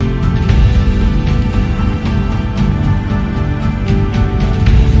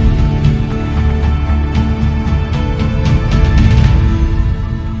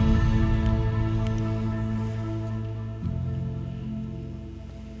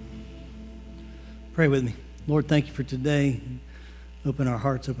Pray with me. Lord, thank you for today. Open our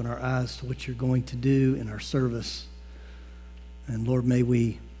hearts, open our eyes to what you're going to do in our service. And Lord, may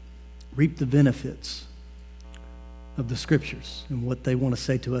we reap the benefits of the Scriptures and what they want to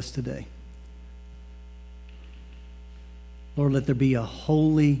say to us today. Lord, let there be a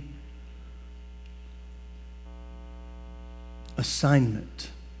holy assignment,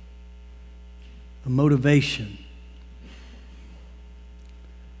 a motivation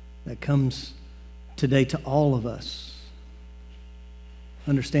that comes today to all of us.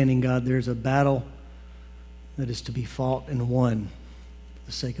 Understanding, God, there's a battle that is to be fought and won for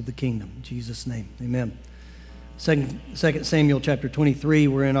the sake of the kingdom. In Jesus' name, amen. 2 Samuel chapter 23,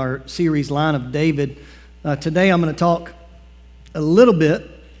 we're in our series, Line of David. Today I'm going to talk a little bit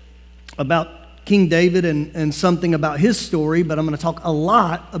about King David and something about his story, but I'm going to talk a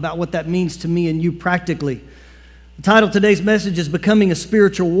lot about what that means to me and you practically. The title of today's message is Becoming a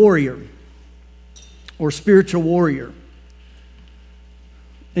Spiritual Warrior, or Spiritual Warrior.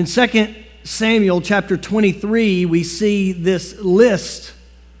 In 2 Samuel chapter 23, we see this list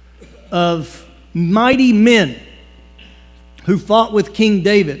of mighty men who fought with King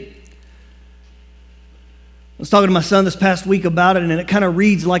David. I was talking to my son this past week about it, and it kind of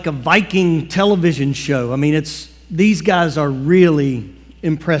reads like a Viking television show. I mean, these guys are really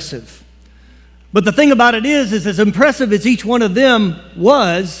impressive. But the thing about it is as impressive as each one of them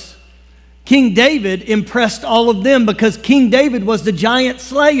was, King David impressed all of them because King David was the giant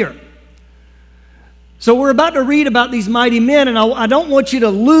slayer. So we're about to read about these mighty men, and I don't want you to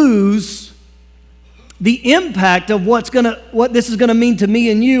lose the impact of what this is going to mean to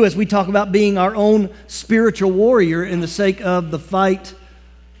me and you as we talk about being our own spiritual warrior in the sake of the fight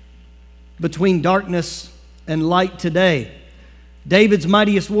between darkness and light today. David's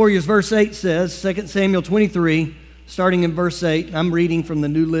mightiest warriors, verse 8 says, 2 Samuel 23, starting in verse 8. I'm reading from the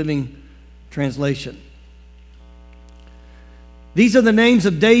New Living Translation. These are the names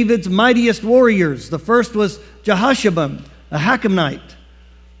of David's mightiest warriors. The first was Jehoshaphat, a Hakamite,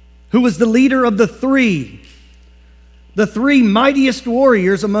 who was the leader of the three mightiest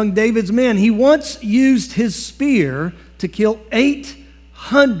warriors among David's men. He once used his spear to kill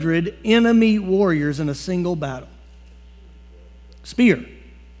 800 enemy warriors in a single battle. Spear,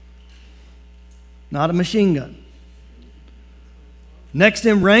 not a machine gun. Next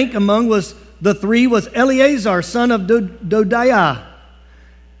in rank among the three was Eleazar, son of Dodiah,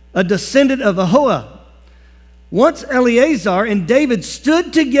 a descendant of Ahoah. Once Eleazar and David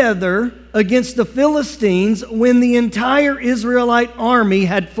stood together against the Philistines when the entire Israelite army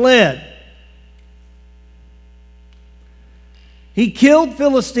had fled. He killed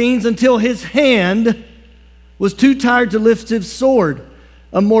Philistines until his hand was too tired to lift his sword.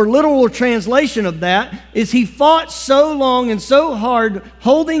 A more literal translation of that is he fought so long and so hard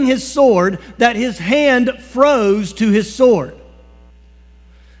holding his sword that his hand froze to his sword.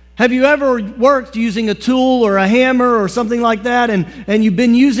 Have you ever worked using a tool or a hammer or something like that and you've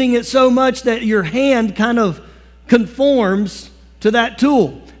been using it so much that your hand kind of conforms to that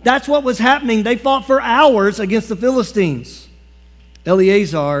tool? That's what was happening. They fought for hours against the Philistines.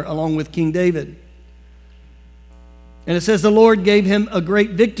 Eleazar along with King David. And it says the Lord gave him a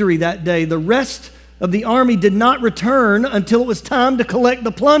great victory that day. The rest of the army did not return until it was time to collect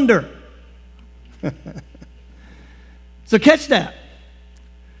the plunder. So catch that.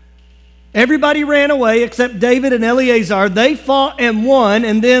 Everybody ran away except David and Eleazar. They fought and won,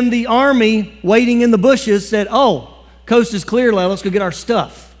 and then the army waiting in the bushes said, "Oh, coast is clear, let's go get our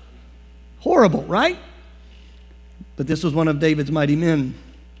stuff." Horrible, right? But this was one of David's mighty men.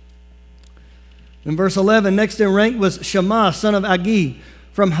 In verse 11, next in rank was Shammah, son of Agi,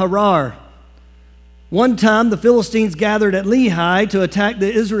 from Harar. One time the Philistines gathered at Lehi to attack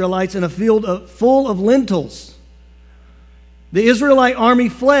the Israelites in a field full of lentils. The Israelite army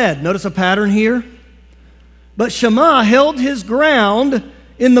fled. Notice a pattern here. But Shammah held his ground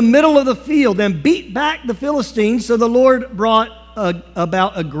in the middle of the field and beat back the Philistines, so the Lord brought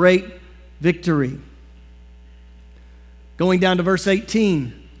about a great victory. Going down to verse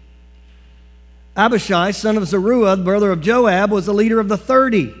 18. Abishai, son of Zeruiah, brother of Joab, was the leader of the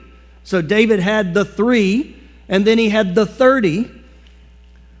 30. So David had the 3, and then he had the 30.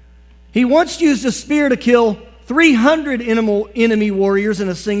 He once used a spear to kill 300 enemy warriors in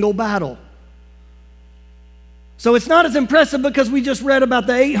a single battle. So it's not as impressive because we just read about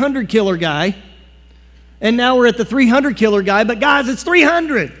the 800 killer guy, and now we're at the 300 killer guy. But guys, it's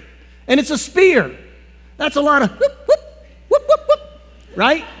 300, and it's a spear. That's a lot of whoop, whoop, whoop, whoop, whoop,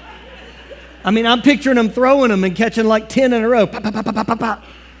 right? I mean, I'm picturing them throwing them and catching like 10 in a row. Pop, pop, pop, pop, pop, pop.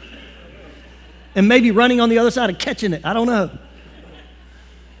 And maybe running on the other side and catching it. I don't know.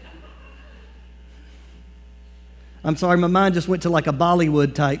 I'm sorry, my mind just went to like a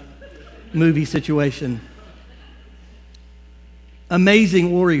Bollywood type movie situation.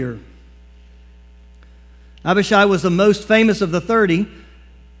 Amazing warrior. Abishai was the most famous of the 30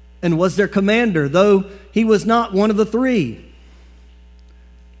 and was their commander, though he was not one of the three.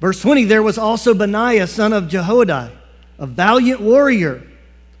 Verse 20, there was also Benaiah, son of Jehoiada, a valiant warrior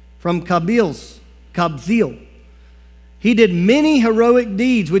from Kabzeel. He did many heroic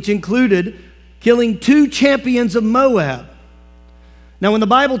deeds, which included killing 2 champions of Moab. Now, when the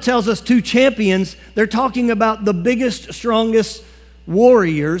Bible tells us 2 champions, they're talking about the biggest, strongest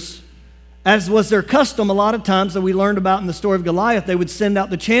warriors. As was their custom, a lot of times that we learned about in the story of Goliath, they would send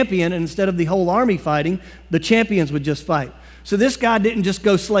out the champion, and instead of the whole army fighting, the champions would just fight. So this guy didn't just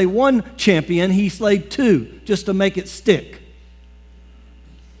go slay 1 champion, he slayed 2 just to make it stick.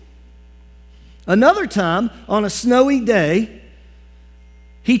 Another time, on a snowy day,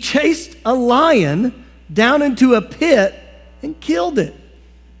 he chased a lion down into a pit and killed it.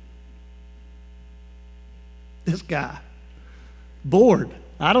 This guy, bored,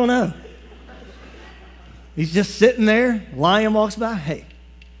 I don't know. He's just sitting there, lion walks by, hey,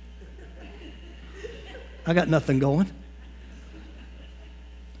 I got nothing going.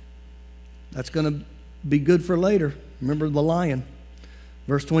 That's going to be good for later. Remember the lion.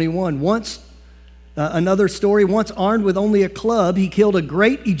 Verse 21, another story, once armed with only a club, he killed a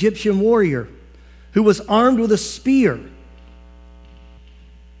great Egyptian warrior who was armed with a spear.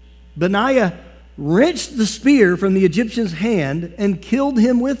 Benaiah wrenched the spear from the Egyptian's hand and killed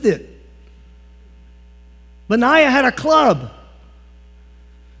him with it. Benaiah had a club.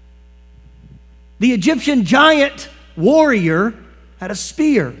 The Egyptian giant warrior had a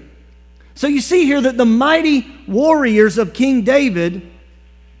spear. So you see here that the mighty warriors of King David,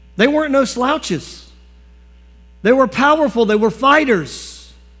 they weren't no slouches. They were powerful, they were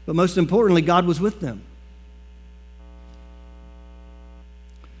fighters, but most importantly, God was with them.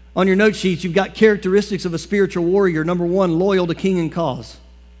 On your note sheets, you've got characteristics of a spiritual warrior. Number 1, loyal to king and cause.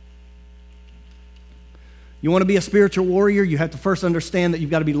 You want to be a spiritual warrior, you have to first understand that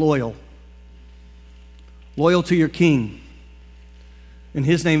you've got to be loyal. Loyal to your king, and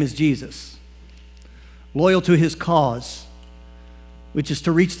his name is Jesus. Loyal to his cause, which is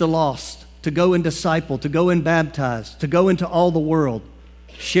to reach the lost, to go and disciple, to go and baptize, to go into all the world,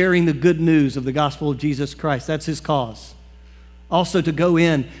 sharing the good news of the gospel of Jesus Christ. That's his cause. Also to go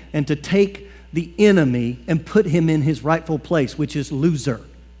in and to take the enemy and put him in his rightful place, which is loser.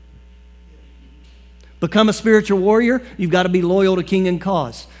 Become a spiritual warrior, you've got to be loyal to king and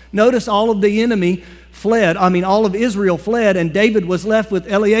cause. Notice all of the enemy all of Israel fled, and David was left with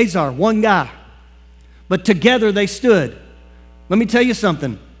Eleazar, one guy. But together they stood. Let me tell you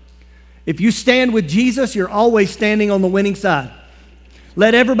something. If you stand with Jesus, you're always standing on the winning side.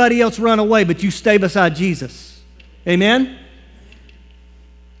 Let everybody else run away, but you stay beside Jesus. Amen?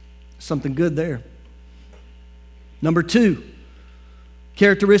 Something good there. Number 2,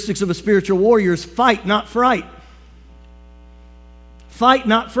 characteristics of a spiritual warrior is fight, not fright. Fight,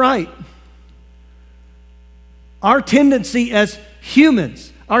 not fright. Our tendency as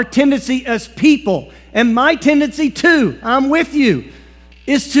humans, our tendency as people, and my tendency too, I'm with you,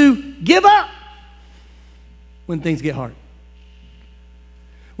 is to give up when things get hard.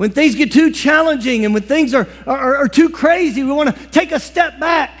 When things get too challenging and when things are too crazy, we want to take a step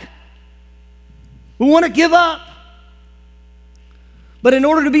back. We want to give up. But in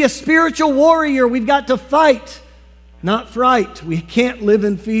order to be a spiritual warrior, we've got to fight, not fright. We can't live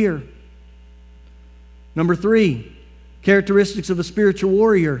in fear. Number 3, characteristics of a spiritual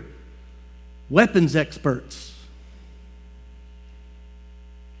warrior, weapons experts.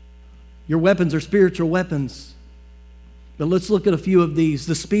 Your weapons are spiritual weapons. But let's look at a few of these.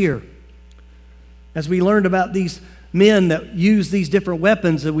 The spear. As we learned about these men that use these different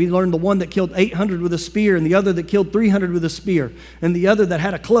weapons, and we learned the one that killed 800 with a spear, and the other that killed 300 with a spear, and the other that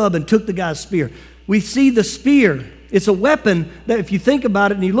had a club and took the guy's spear. We see the spear. It's a weapon that, if you think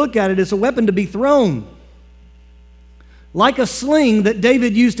about it and you look at it, it's a weapon to be thrown. Like a sling that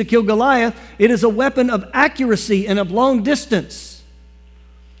David used to kill Goliath, it is a weapon of accuracy and of long distance.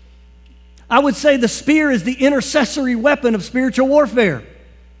 I would say the spear is the intercessory weapon of spiritual warfare.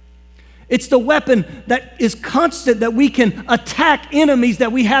 It's the weapon that is constant, that we can attack enemies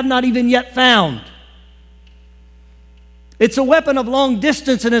that we have not even yet found. It's a weapon of long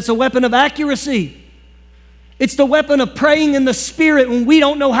distance, and it's a weapon of accuracy. It's the weapon of praying in the Spirit when we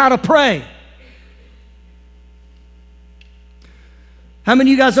don't know how to pray. How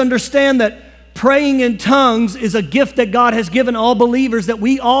many of you guys understand that praying in tongues is a gift that God has given all believers that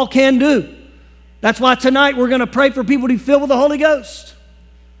we all can do? That's why tonight we're going to pray for people to be filled with the Holy Ghost.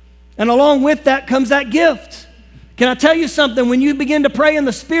 And along with that comes that gift. Can I tell you something? When you begin to pray in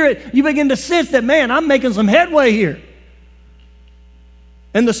the Spirit, you begin to sense that, man, I'm making some headway here.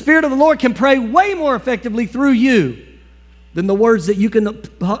 And the Spirit of the Lord can pray way more effectively through you than the words that you can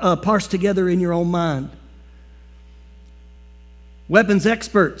parse together in your own mind. Weapons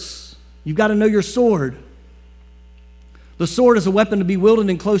experts, you've got to know your sword. The sword is a weapon to be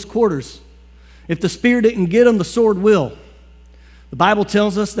wielded in close quarters. If the spear didn't get them, the sword will. The Bible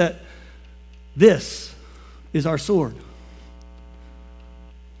tells us that this is our sword.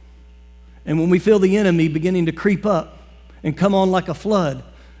 And when we feel the enemy beginning to creep up and come on like a flood,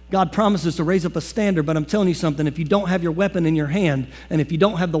 God promises to raise up a standard, but I'm telling you something, if you don't have your weapon in your hand and if you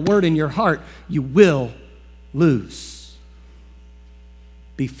don't have the word in your heart, you will lose.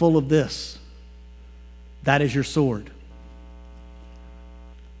 Be full of this. That is your sword.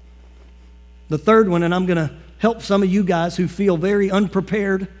 The third one, and I'm going to help some of you guys who feel very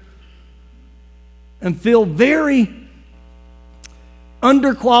unprepared and feel very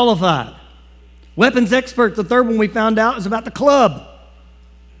underqualified. Weapons expert, the third one we found out is about the club.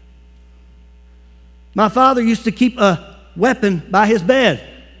 My father used to keep a weapon by his bed.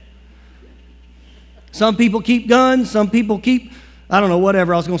 Some people keep guns, some people keep, I don't know,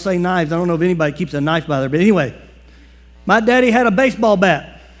 whatever. I was going to say knives. I don't know if anybody keeps a knife by their bed. Anyway, my daddy had a baseball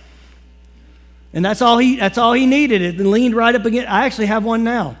bat. And that's all he needed. It leaned right up against. I actually have one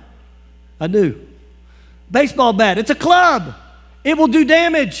now. I do. Baseball bat. It's a club. It will do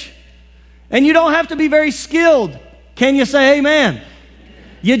damage. And you don't have to be very skilled. Can you say amen?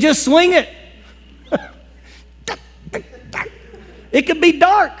 You just swing it. It could be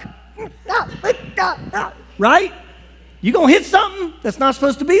dark. Right? You're going to hit something that's not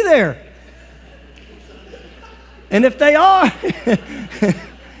supposed to be there. And if they are,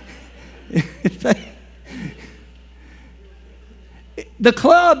 the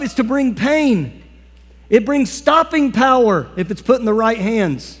club is to bring pain. It brings stopping power if it's put in the right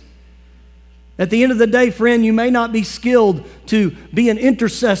hands. At the end of the day, friend, you may not be skilled to be an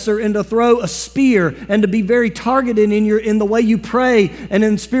intercessor and to throw a spear and to be very targeted in the way you pray and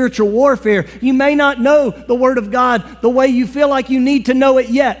in spiritual warfare. You may not know the Word of God the way you feel like you need to know it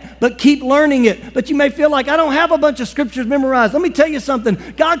yet, but keep learning it. But you may feel like, I don't have a bunch of scriptures memorized. Let me tell you something.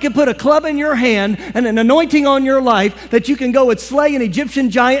 God can put a club in your hand and an anointing on your life that you can go and slay an Egyptian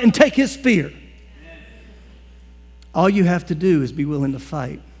giant and take his spear. All you have to do is be willing to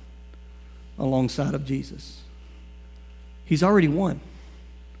fight alongside of Jesus. He's already won.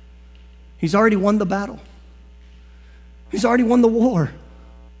 He's already won the battle. He's already won the war.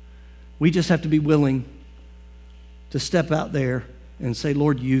 We just have to be willing to step out there and say,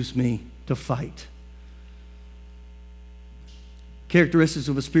 Lord, use me to fight. Characteristics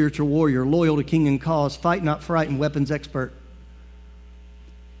of a spiritual warrior: loyal to king and cause, fight not frightened, weapons expert.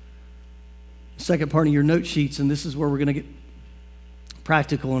 Second part of your note sheets, and this is where we're going to get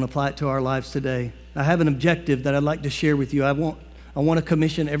practical and apply it to our lives today. I have an objective that I'd like to share with you. I want to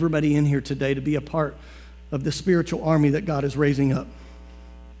commission everybody in here today to be a part of the spiritual army that God is raising up.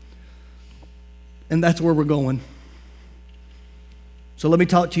 And that's where we're going. So let me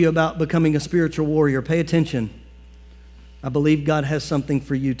talk to you about becoming a spiritual warrior. Pay attention. I believe God has something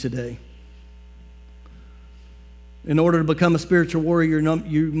for you today. In order to become a spiritual warrior,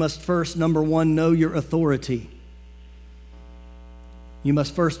 you must first, number one, know your authority. You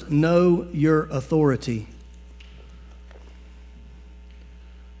must first know your authority.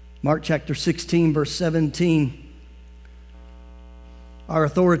 Mark chapter 16, verse 17. Our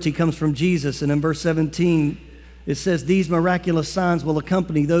authority comes from Jesus, and in verse 17, it says, "These miraculous signs will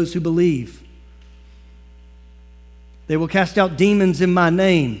accompany those who believe. They will cast out demons in my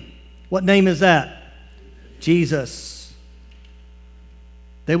name." What name is that? Jesus.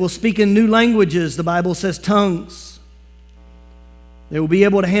 "They will speak in new languages," the Bible says tongues. "They will be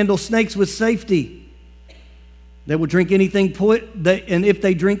able to handle snakes with safety. They will drink anything, and if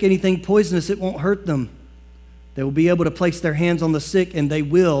they drink anything poisonous, it won't hurt them. They will be able to place their hands on the sick, and they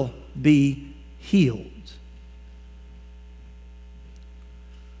will be healed."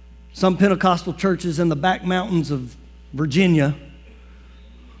 Some Pentecostal churches in the back mountains of Virginia,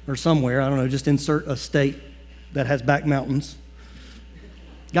 or somewhere, I don't know, just insert a state that has back mountains,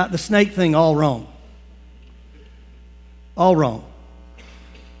 got the snake thing all wrong. All wrong.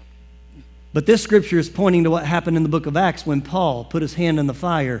 But this scripture is pointing to what happened in the book of Acts when Paul put his hand in the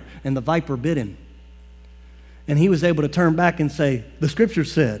fire and the viper bit him. And he was able to turn back and say, the scripture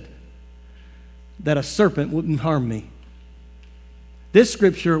said that a serpent wouldn't harm me. This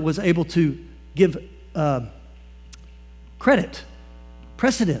scripture was able to give credit,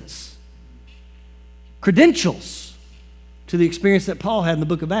 precedence, credentials to the experience that Paul had in the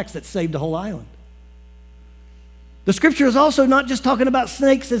book of Acts that saved the whole island. The scripture is also not just talking about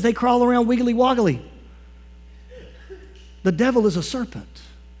snakes as they crawl around wiggly woggly. The devil is a serpent,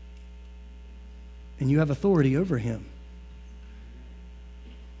 and you have authority over him.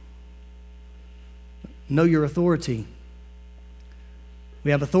 Know your authority. We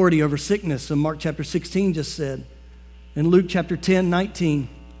have authority over sickness, so Mark chapter 16 just said. In Luke chapter 10, 19,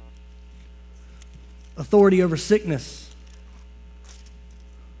 authority over sickness.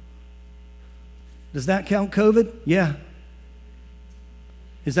 Does that count COVID? Yeah.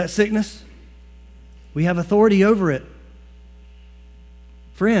 Is that sickness? We have authority over it.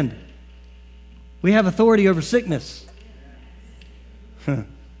 Friend, we have authority over sickness. And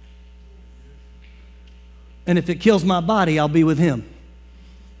if it kills my body, I'll be with him.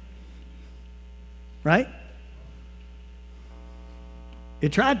 Right?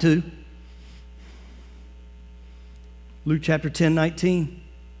 It tried to. Luke chapter 10, 19.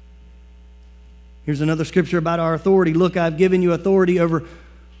 Here's another scripture about our authority. Look, I've given you authority over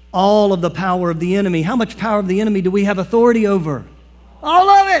all of the power of the enemy. How much power of the enemy do we have authority over? All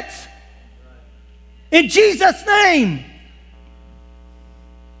of it. In Jesus' name.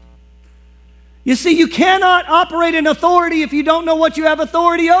 You see, you cannot operate in authority if you don't know what you have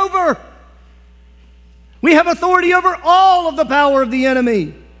authority over. We have authority over all of the power of the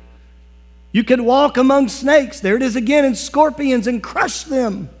enemy. You can walk among snakes, there it is again, and scorpions, and crush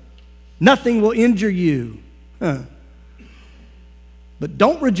them. Nothing will injure you. But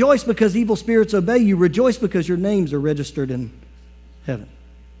don't rejoice because evil spirits obey you. Rejoice because your names are registered in heaven.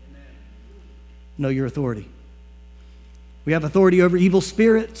 Know your authority. We have authority over evil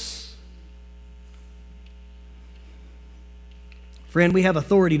spirits. Friend, we have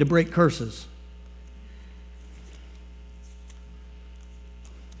authority to break curses.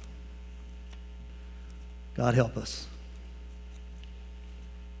 God help us.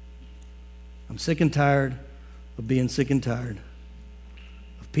 I'm sick and tired of being sick and tired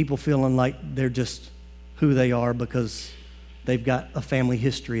of people feeling like they're just who they are because they've got a family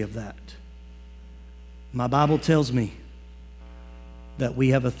history of that. My Bible tells me that we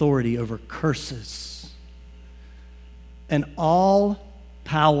have authority over curses and all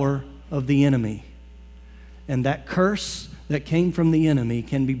power of the enemy. And that curse that came from the enemy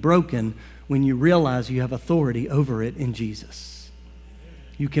can be broken when you realize you have authority over it in Jesus.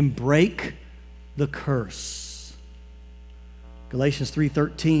 You can break the curse. Galatians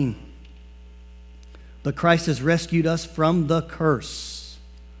 3:13. But Christ has rescued us from the curse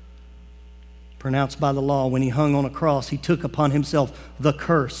pronounced by the law. When he hung on a cross, he took upon himself the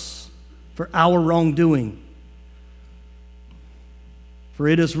curse for our wrongdoing. For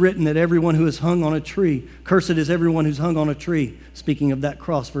it is written that everyone who is hung on a tree, cursed is everyone who's hung on a tree. Speaking of that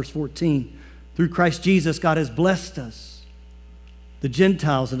cross, verse 14. Through Christ Jesus, God has blessed us, the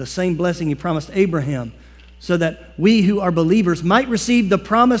Gentiles, and the same blessing he promised Abraham, so that we who are believers might receive the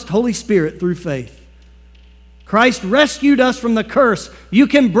promised Holy Spirit through faith. Christ rescued us from the curse. You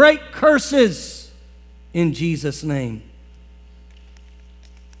can break curses in Jesus' name.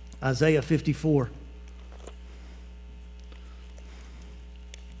 Isaiah 54.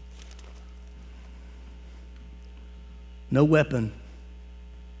 No weapon.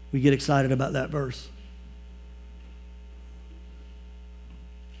 We get excited about that verse.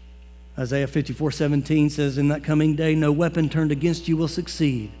 Isaiah 54:17 says, in that coming day, no weapon turned against you will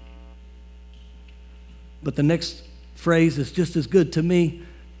succeed. But the next phrase is just as good to me.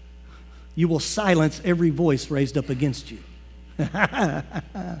 You will silence every voice raised up against you.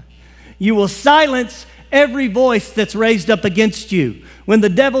 You will silence every voice that's raised up against you. When the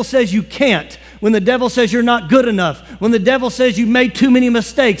devil says you can't, when the devil says you're not good enough, when the devil says you made too many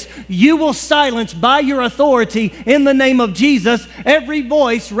mistakes, you will silence by your authority in the name of Jesus every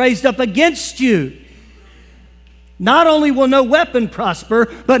voice raised up against you. Not only will no weapon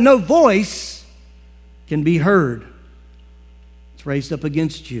prosper, but no voice can be heard. It's raised up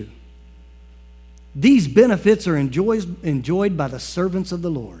against you. These benefits are enjoyed by the servants of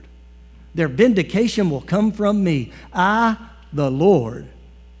the Lord. Their vindication will come from me. I, the Lord,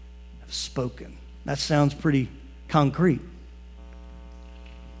 have spoken. That sounds pretty concrete.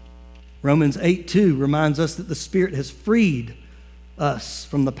 Romans 8:2 reminds us that the Spirit has freed us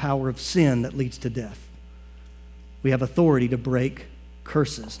from the power of sin that leads to death. We have authority to break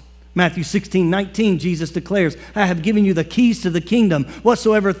curses. Matthew 16:19, Jesus declares, I have given you the keys to the kingdom.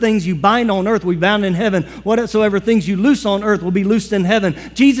 Whatsoever things you bind on earth will be bound in heaven. Whatsoever things you loose on earth will be loosed in heaven.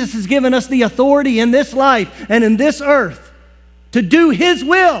 Jesus has given us the authority in this life and in this earth to do His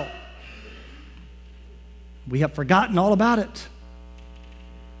will. We have forgotten all about it.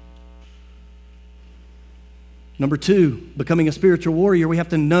 Number 2, becoming a spiritual warrior, we have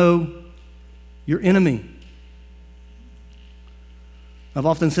to know your enemy. I've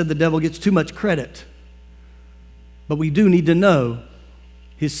often said the devil gets too much credit, but we do need to know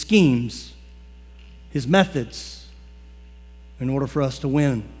his schemes, his methods, in order for us to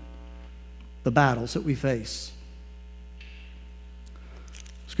win the battles that we face.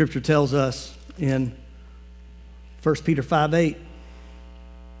 Scripture tells us in 1 Peter 5:8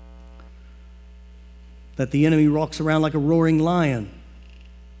 that the enemy walks around like a roaring lion,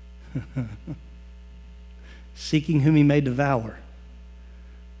 seeking whom he may devour.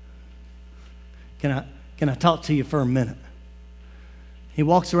 Can I talk to you for a minute? He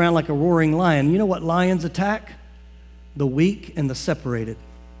walks around like a roaring lion. You know what lions attack? The weak and the separated.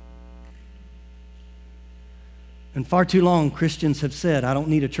 And far too long, Christians have said, I don't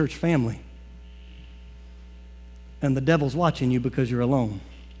need a church family. And the devil's watching you because you're alone,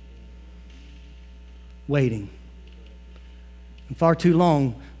 waiting. And far too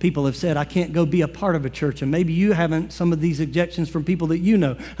long, people have said, I can't go be a part of a church. And maybe you haven't, some of these objections from people that you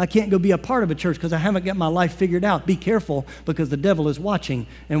know. I can't go be a part of a church because I haven't got my life figured out. Be careful, because the devil is watching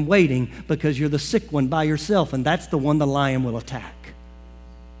and waiting, because you're the sick one by yourself, and that's the one the lion will attack.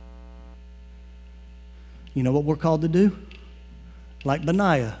 You know what we're called to do? Like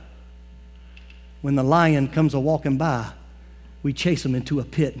Benaiah. When the lion comes a-walking by, we chase him into a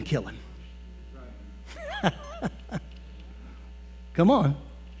pit and kill him. Come on.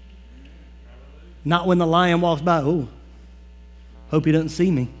 Not when the lion walks by, oh, hope he doesn't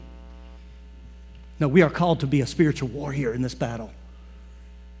see me. No, we are called to be a spiritual warrior in this battle.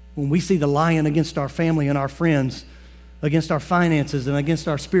 When we see the lion against our family and our friends, against our finances and against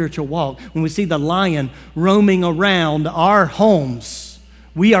our spiritual walk, when we see the lion roaming around our homes,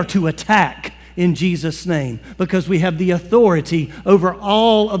 we are to attack in Jesus' name, because we have the authority over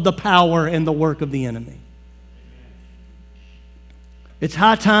all of the power and the work of the enemy. It's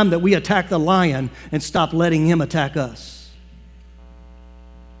high time that we attack the lion and stop letting him attack us.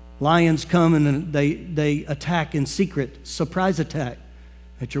 Lions come and they attack in secret, surprise attack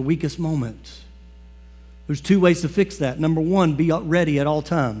at your weakest moment. There's two ways to fix that. Number one, be ready at all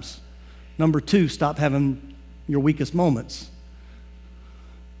times. Number two, stop having your weakest moments.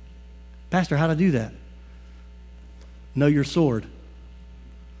 Pastor, how to do that? Know your sword.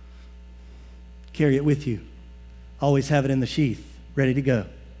 Carry it with you. Always have it in the sheath, ready to go.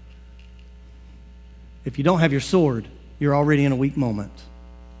 If you don't have your sword, you're already in a weak moment.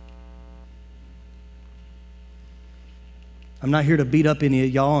 I'm not here to beat up any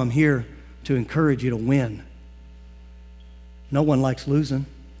of y'all. I'm here to encourage you to win. No one likes losing,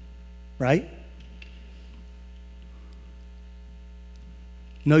 right?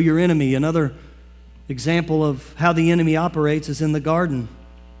 Know your enemy. Another example of how the enemy operates is in the garden.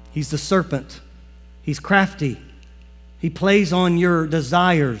 He's the serpent. He's crafty. He plays on your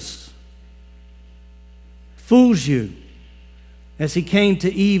desires, fools you. As he came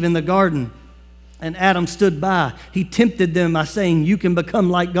to Eve in the garden and Adam stood by, he tempted them by saying, you can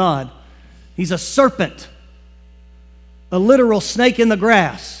become like God. He's a serpent, a literal snake in the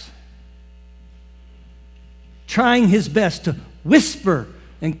grass, trying his best to whisper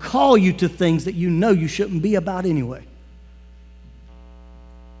and call you to things that you know you shouldn't be about anyway.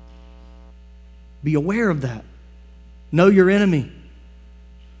 Be aware of that. Know your enemy.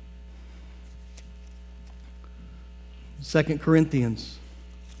 2 Corinthians,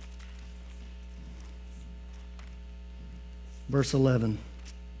 verse 11.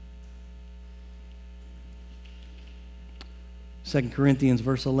 2 Corinthians,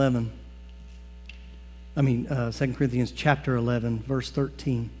 verse 11. 2 Corinthians chapter 11, verse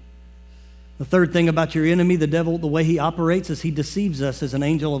 13. The third thing about your enemy, the devil, the way he operates is he deceives us as an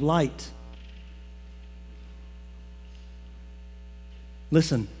angel of light.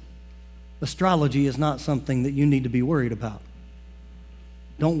 Listen, astrology is not something that you need to be worried about.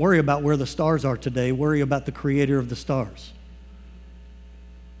 Don't worry about where the stars are today. Worry about the creator of the stars.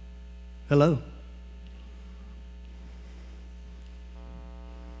 Hello?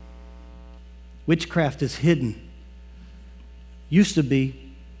 Witchcraft is hidden. Used to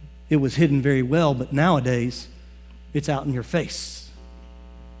be, it was hidden very well, but nowadays, it's out in your face.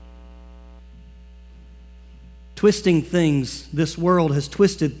 Twisting things, this world has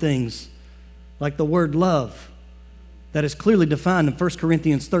twisted things, like the word love, that is clearly defined in 1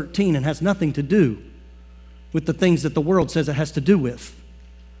 Corinthians 13 and has nothing to do with the things that the world says it has to do with.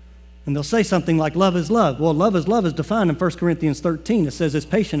 And they'll say something like, love is love. Well, love is defined in 1 Corinthians 13. It says it's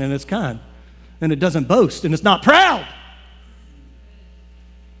patient and it's kind. And it doesn't boast, and it's not proud.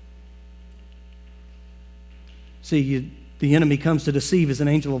 See, the enemy comes to deceive as an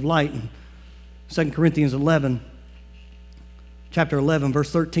angel of light. And 2 Corinthians 11, chapter 11,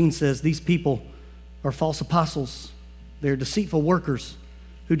 verse 13 says, these people are false apostles, They're deceitful workers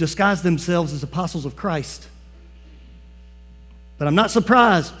who disguise themselves as apostles of Christ. But I'm not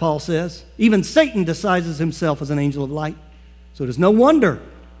surprised, Paul says. Even Satan disguises himself as an angel of light. So it is no wonder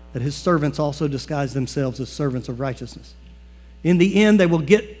that his servants also disguise themselves as servants of righteousness. In the end, they will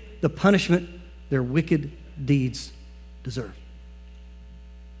get the punishment their wicked deeds deserve.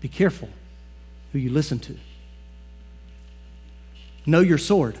 Be careful who you listen to. Know your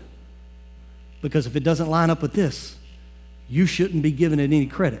sword, because if it doesn't line up with this, you shouldn't be giving it any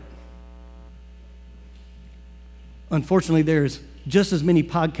credit. Unfortunately, there's just as many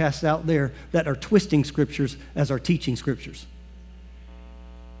podcasts out there that are twisting scriptures as are teaching scriptures.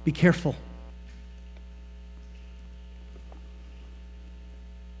 Be careful.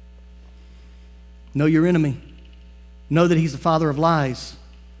 Know your enemy. Know that he's the father of lies.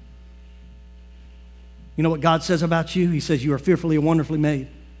 You know what God says about you? He says you are fearfully and wonderfully made.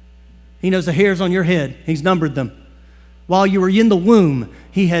 He knows the hairs on your head. He's numbered them. While you were in the womb,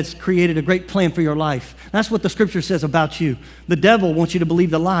 he has created a great plan for your life. That's what the scripture says about you. The devil wants you to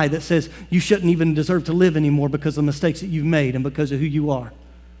believe the lie that says you shouldn't even deserve to live anymore because of the mistakes that you've made and because of who you are.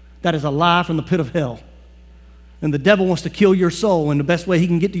 That is a lie from the pit of hell. And the devil wants to kill your soul, and the best way he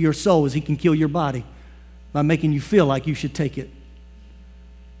can get to your soul is he can kill your body by making you feel like you should take it.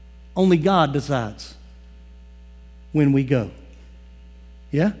 Only God decides when we go.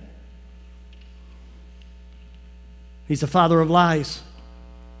 Yeah? He's the father of lies.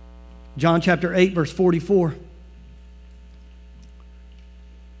 John chapter 8, verse 44.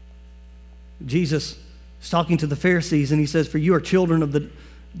 Jesus is talking to the Pharisees, and he says, for you are children of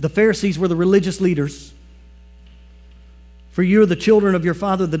the Pharisees were the religious leaders. For you are the children of your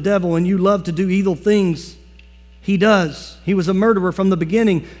father, the devil, and you love to do evil things. He does. He was a murderer from the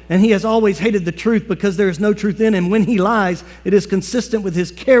beginning, and he has always hated the truth because there is no truth in him. When he lies, it is consistent with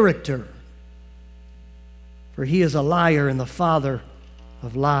his character. For he is a liar and the father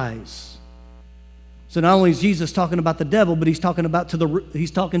of lies. So not only is Jesus talking about the devil, but he's talking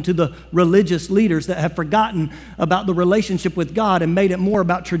to the religious leaders that have forgotten about the relationship with God and made it more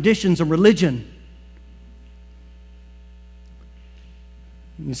about traditions and religion.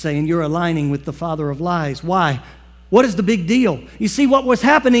 You're saying you're aligning with the father of lies. Why? What is the big deal? You see, what was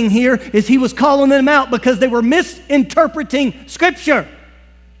happening here is he was calling them out because they were misinterpreting Scripture.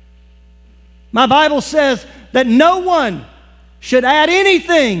 My Bible says that no one should add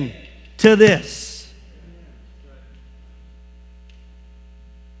anything to this.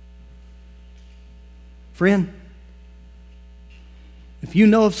 Friend, if you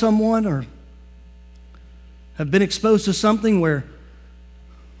know of someone or have been exposed to something where,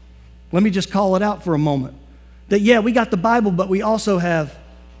 let me just call it out for a moment, that yeah, we got the Bible, but we also have,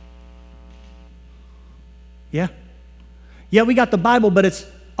 yeah, we got the Bible, but it's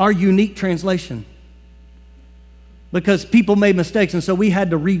our unique translation. Because people made mistakes, and so we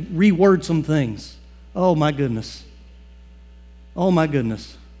had to reword some things. Oh, my goodness. Oh, my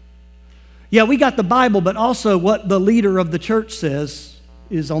goodness. Yeah, we got the Bible, but also what the leader of the church says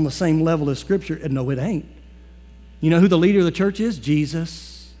is on the same level as Scripture. And no, it ain't. You know who the leader of the church is?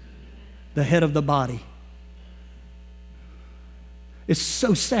 Jesus, the head of the body. It's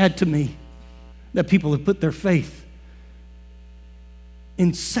so sad to me that people have put their faith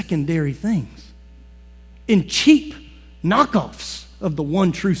in secondary things, in cheap knockoffs of the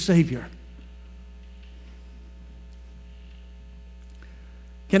one true Savior.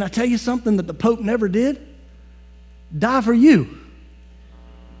 Can I tell you something that the Pope never did? Die for you.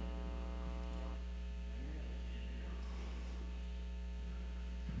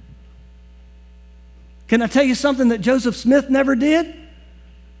 Can I tell you something that Joseph Smith never did?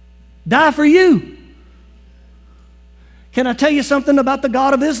 Die for you. Can I tell you something about the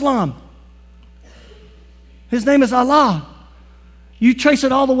God of Islam? His name is Allah. You trace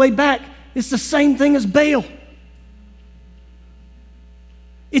it all the way back, it's the same thing as Baal.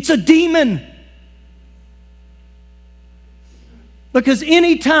 It's a demon. Because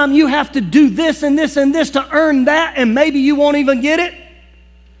anytime you have to do this and this and this to earn that, and maybe you won't even get it,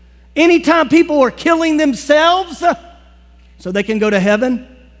 anytime people are killing themselves so they can go to heaven,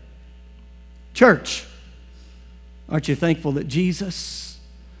 church, aren't you thankful that Jesus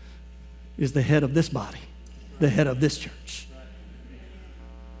is the head of this body, the head of this church?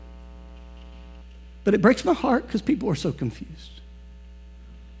 But it breaks my heart because people are so confused.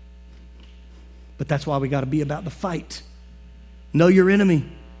 But that's why we got to be about the fight. Know your enemy.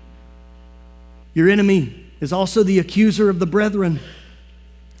 Your enemy is also the accuser of the brethren.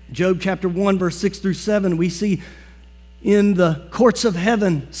 Job chapter 1, verse 6 through 7, we see in the courts of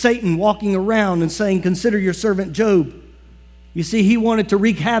heaven, Satan walking around and saying, consider your servant Job. You see, he wanted to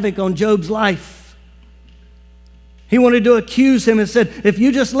wreak havoc on Job's life. He wanted to accuse him and said, if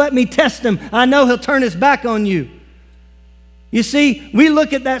you just let me test him, I know he'll turn his back on you. You see, we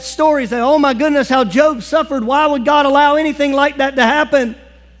look at that story and say, oh my goodness, how Job suffered. Why would God allow anything like that to happen?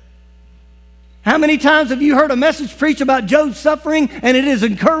 How many times have you heard a message preached about Job's suffering and it has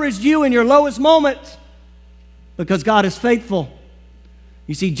encouraged you in your lowest moments? Because God is faithful.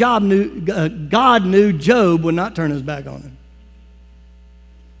 You see, God knew Job would not turn his back on him.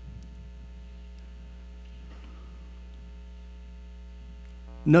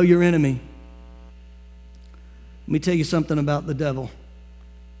 Know your enemy. Let me tell you something about the devil.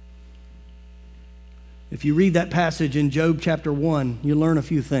 If you read that passage in Job chapter 1, you learn a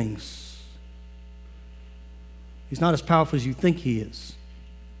few things. He's not as powerful as you think he is.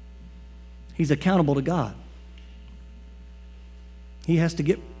 He's accountable to God. He has to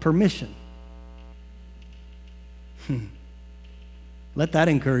get permission. Let that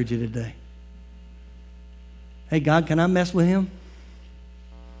encourage you today. Hey, God, can I mess with him?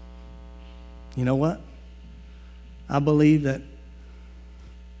 You know what? I believe that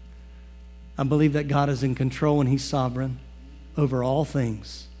God is in control and he's sovereign over all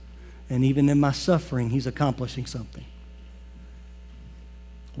things. And even in my suffering, he's accomplishing something.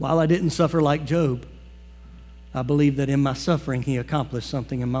 While I didn't suffer like Job, I believe that in my suffering, he accomplished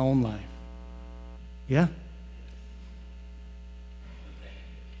something in my own life. Yeah?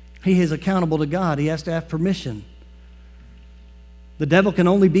 He is accountable to God. He has to have permission. The devil can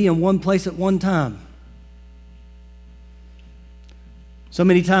only be in one place at one time. So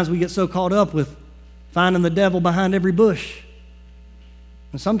many times we get so caught up with finding the devil behind every bush.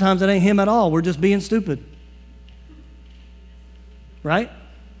 And sometimes it ain't him at all. We're just being stupid. Right?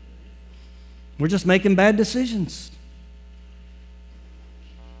 We're just making bad decisions.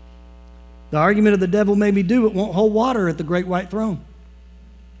 The argument of the devil made me do it won't hold water at the great white throne.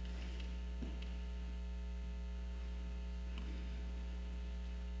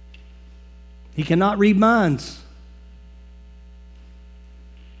 He cannot read minds.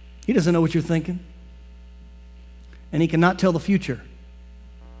 He doesn't know what you're thinking. And he cannot tell the future.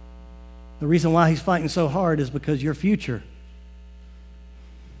 The reason why he's fighting so hard is because your future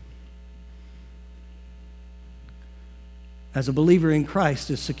as a believer in Christ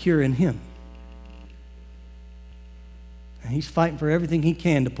is secure in him. And he's fighting for everything he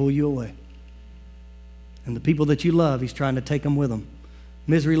can to pull you away. And the people that you love, he's trying to take them with him.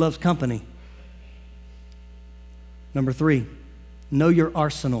 Misery loves company. Number 3, know your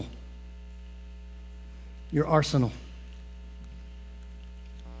arsenal. Your arsenal.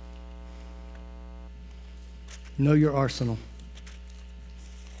 Know your arsenal.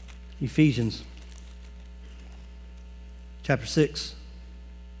 Ephesians chapter 6.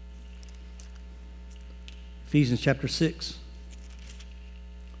 Ephesians chapter 6,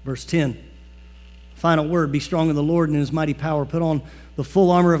 verse 10. Final word, be strong in the Lord and in his mighty power. Put on the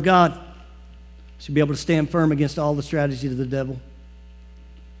full armor of God. So you'll be able to stand firm against all the strategies of the devil.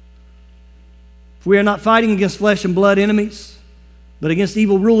 For we are not fighting against flesh and blood enemies, but against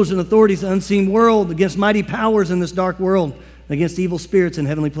evil rulers and authorities, the unseen world, against mighty powers in this dark world, and against evil spirits in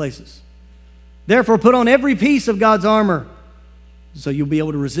heavenly places. Therefore, put on every piece of God's armor, so you'll be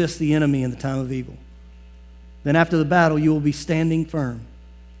able to resist the enemy in the time of evil. Then after the battle, you will be standing firm.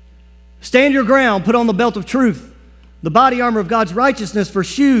 Stand your ground, put on the belt of truth, the body armor of God's righteousness for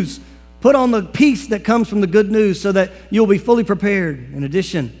shoes. Put on the peace that comes from the good news so that you'll be fully prepared. In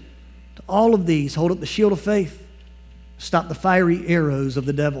addition to all of these, hold up the shield of faith. Stop the fiery arrows of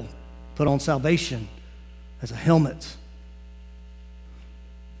the devil. Put on salvation as a helmet.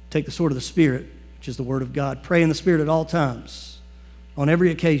 Take the sword of the Spirit, which is the Word of God. Pray in the Spirit at all times, on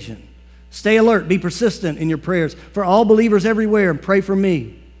every occasion. Stay alert, be persistent in your prayers for all believers everywhere, and pray for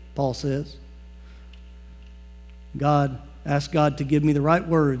me, Paul says. Ask God to give me the right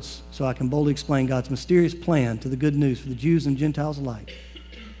words so I can boldly explain God's mysterious plan to the good news for the Jews and Gentiles alike.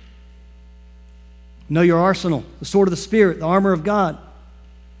 Know your arsenal, the sword of the Spirit, the armor of God.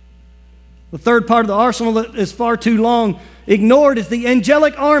 The third part of the arsenal that is far too long ignored is the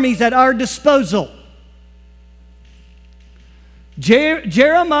angelic armies at our disposal.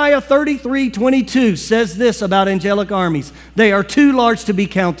 Jeremiah 33:22 says this about angelic armies. They are too large to be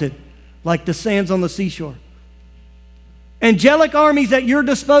counted, like the sands on the seashore. Angelic armies at your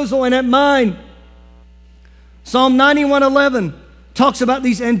disposal and at mine. Psalm 91:11 talks about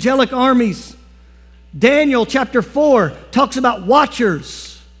these angelic armies. Daniel chapter 4 talks about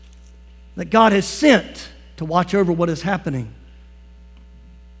watchers that God has sent to watch over what is happening.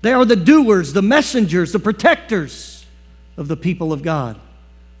 They are the doers, the messengers, the protectors of the people of God.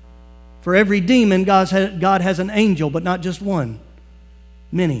 For every demon, God has an angel, but not just one,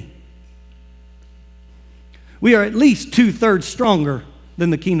 many. We are at least 2/3 stronger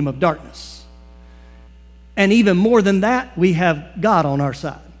than the kingdom of darkness. And even more than that, we have God on our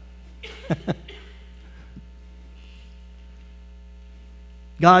side.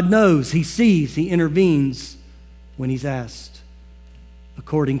 God knows, He sees, He intervenes when He's asked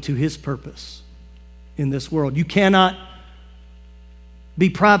according to His purpose in this world. You cannot be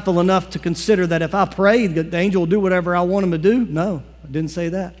prideful enough to consider that if I pray, that the angel will do whatever I want him to do. No, I didn't say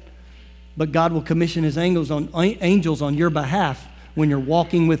that. But God will commission His angels on your behalf when you're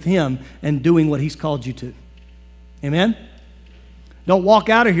walking with Him and doing what He's called you to. Amen? Don't walk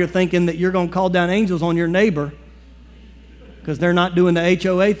out of here thinking that you're going to call down angels on your neighbor because they're not doing the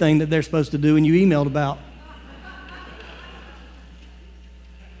HOA thing that they're supposed to do and you emailed about.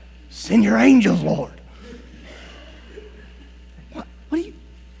 Send your angels, Lord. What are you?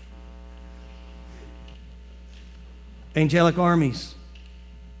 Angelic armies.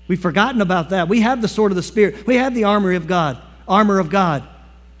 We've forgotten about that. We have the sword of the Spirit. We have the armor of God.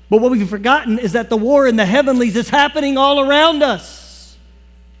 But what we've forgotten is that the war in the heavenlies is happening all around us.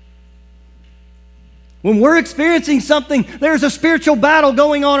 When we're experiencing something, there's a spiritual battle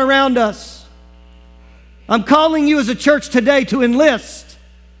going on around us. I'm calling you as a church today to enlist.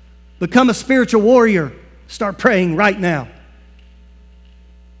 Become a spiritual warrior. Start praying right now.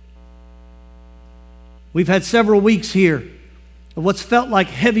 We've had several weeks here of what's felt like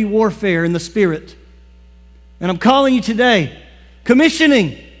heavy warfare in the Spirit. And I'm calling you today,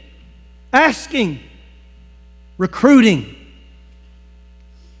 commissioning, asking, recruiting,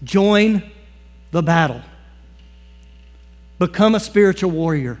 join the battle. Become a spiritual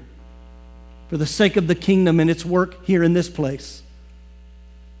warrior for the sake of the kingdom and its work here in this place.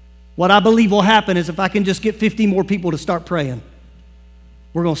 What I believe will happen is if I can just get 50 more people to start praying,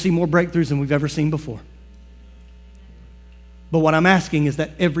 we're going to see more breakthroughs than we've ever seen before. But what I'm asking is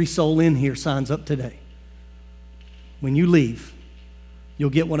that every soul in here signs up today. When you leave, you'll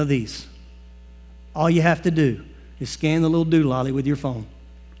get one of these. All you have to do is scan the little doolally with your phone.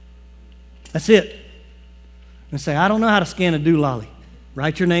 That's it. And say, I don't know how to scan a doolally.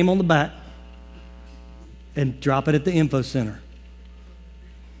 Write your name on the back and drop it at the info center.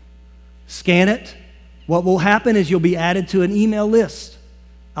 Scan it. What will happen is you'll be added to an email list.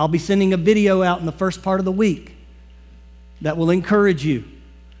 I'll be sending a video out in the first part of the week that will encourage you.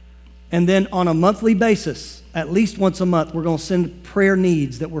 And then on a monthly basis, at least once a month, we're going to send prayer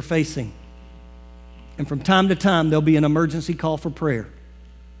needs that we're facing. And from time to time, there'll be an emergency call for prayer.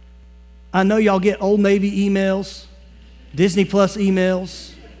 I know y'all get Old Navy emails, Disney Plus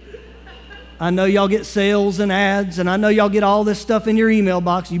emails. I know y'all get sales and ads, and I know y'all get all this stuff in your email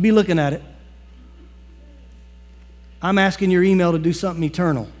box. You be looking at it. I'm asking your email to do something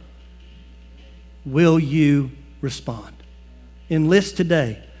eternal. Will you respond? Enlist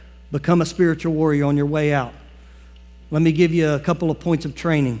today. Become a spiritual warrior on your way out. Let me give you a couple of points of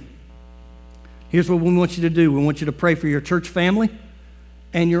training. Here's what we want you to do. We want you to pray for your church family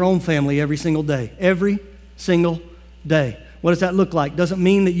and your own family every single day. Every single day. What does that look like? Doesn't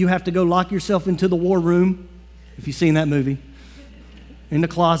mean that you have to go lock yourself into the war room, if you've seen that movie, in the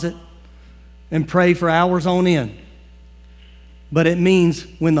closet, and pray for hours on end. But it means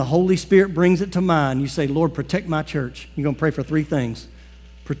when the Holy Spirit brings it to mind, you say, Lord, protect my church. You're going to pray for three things.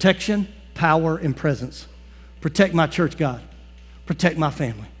 Protection, power, and presence. Protect my church, God. Protect my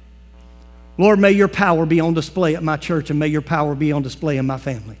family. Lord, may your power be on display at my church, and may your power be on display in my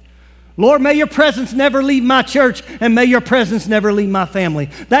family. Lord, may your presence never leave my church, and may your presence never leave my family.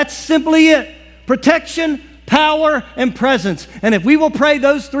 That's simply it. Protection, power, and presence. And if we will pray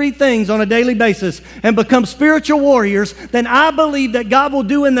those three things on a daily basis and become spiritual warriors, then I believe that God will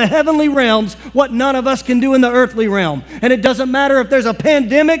do in the heavenly realms what none of us can do in the earthly realm. And it doesn't matter if there's a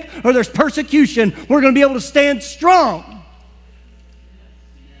pandemic or there's persecution, we're going to be able to stand strong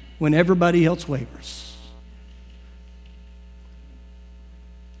when everybody else wavers.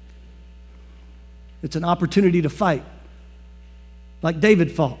 It's an opportunity to fight like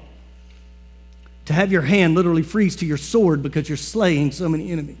David fought. To have your hand literally freeze to your sword because you're slaying so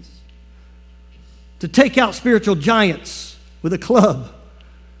many enemies. To take out spiritual giants with a club.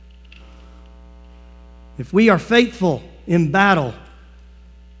 If we are faithful in battle,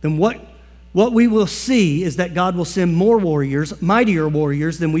 then what we will see is that God will send more warriors, mightier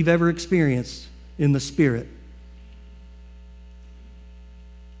warriors than we've ever experienced in the Spirit.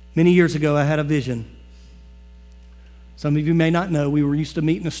 Many years ago, I had a vision. Some of you may not know, we were used to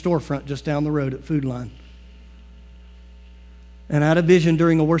meet in a storefront just down the road at Food Line. And I had a vision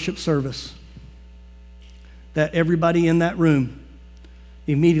during a worship service that everybody in that room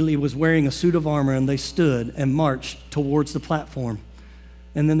immediately was wearing a suit of armor, and they stood and marched towards the platform.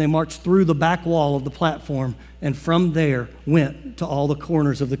 and then they marched through the back wall of the platform, and from there went to all the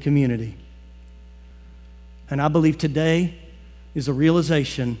corners of the community. And I believe today is a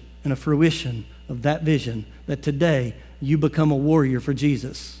realization and a fruition of that vision, that today you become a warrior for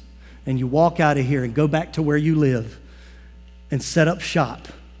Jesus, and you walk out of here and go back to where you live and set up shop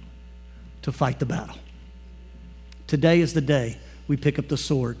to fight the battle. Today is the day we pick up the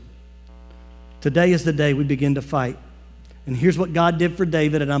sword. Today is the day we begin to fight. And here's what God did for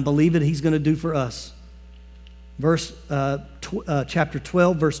David, and I believe that he's going to do for us. Chapter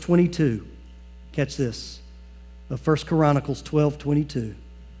 12, verse 22. Catch this. Of 1 Chronicles 12:22.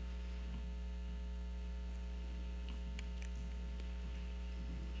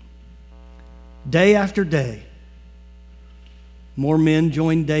 Day after day, more men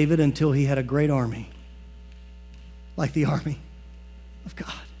joined David until he had a great army, like the army of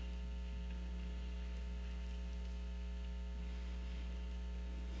God.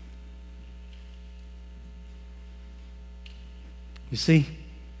 You see,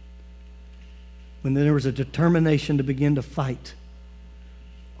 when there was a determination to begin to fight,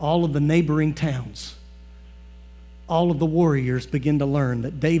 all of the neighboring towns, all of the warriors begin to learn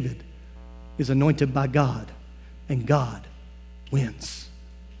that David is anointed by God, and God wins.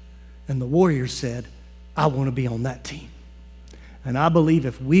 And the warriors said, I want to be on that team. And I believe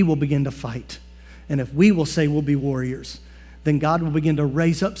if we will begin to fight, and if we will say we'll be warriors, then God will begin to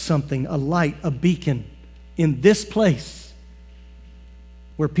raise up something, a light, a beacon in this place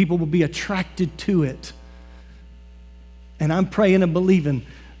where people will be attracted to it. And I'm praying and believing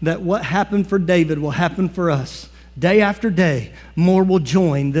that what happened for David will happen for us. Day after day, more will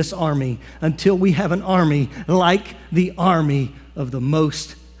join this army until we have an army like the army of the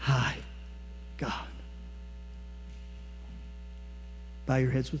Most High God. Bow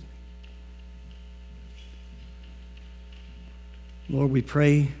your heads with me. Lord, we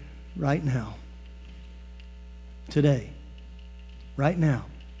pray right now, today, right now,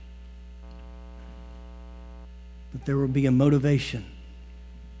 that there will be a motivation,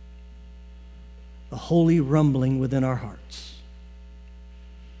 a holy rumbling within our hearts.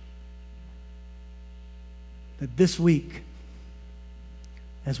 That this week,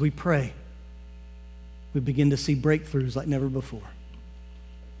 as we pray, we begin to see breakthroughs like never before.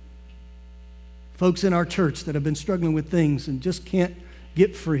 Folks in our church that have been struggling with things and just can't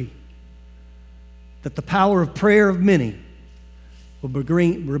get free, that the power of prayer of many will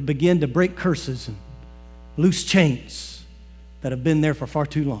begin to break curses and loose chains that have been there for far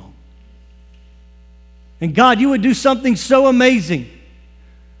too long. And God, you would do something so amazing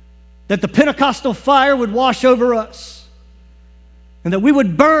that the Pentecostal fire would wash over us and that we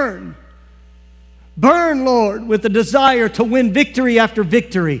would burn, Lord, with the desire to win victory after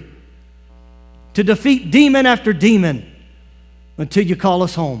victory, to defeat demon after demon until you call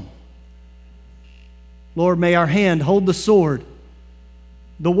us home. Lord, may our hand hold the sword,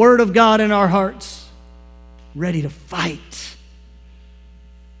 the Word of God in our hearts, ready to fight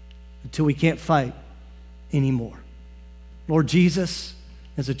until we can't fight anymore. Lord Jesus,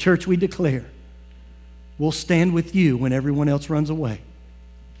 as a church we declare, we'll stand with you when everyone else runs away.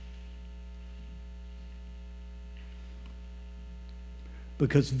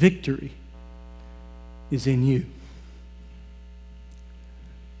 Because victory is in you.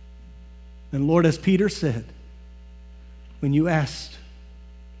 And Lord, as Peter said, when you asked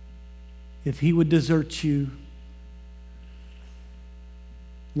if he would desert you,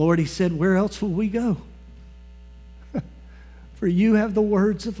 Lord, he said, where else will we go? For you have the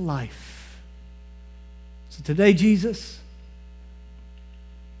words of life. So today, Jesus,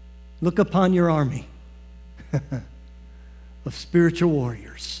 look upon your army of spiritual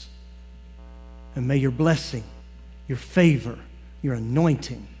warriors, and may your blessing, your favor, your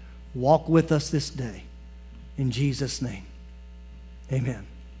anointing walk with us this day. In Jesus' name, amen.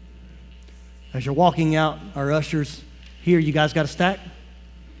 As you're walking out, our ushers here, you guys got a stack?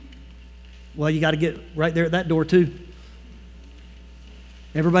 Well, you got to get right there at that door too.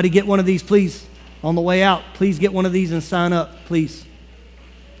 Everybody get one of these, please. On the way out, please get one of these and sign up, please.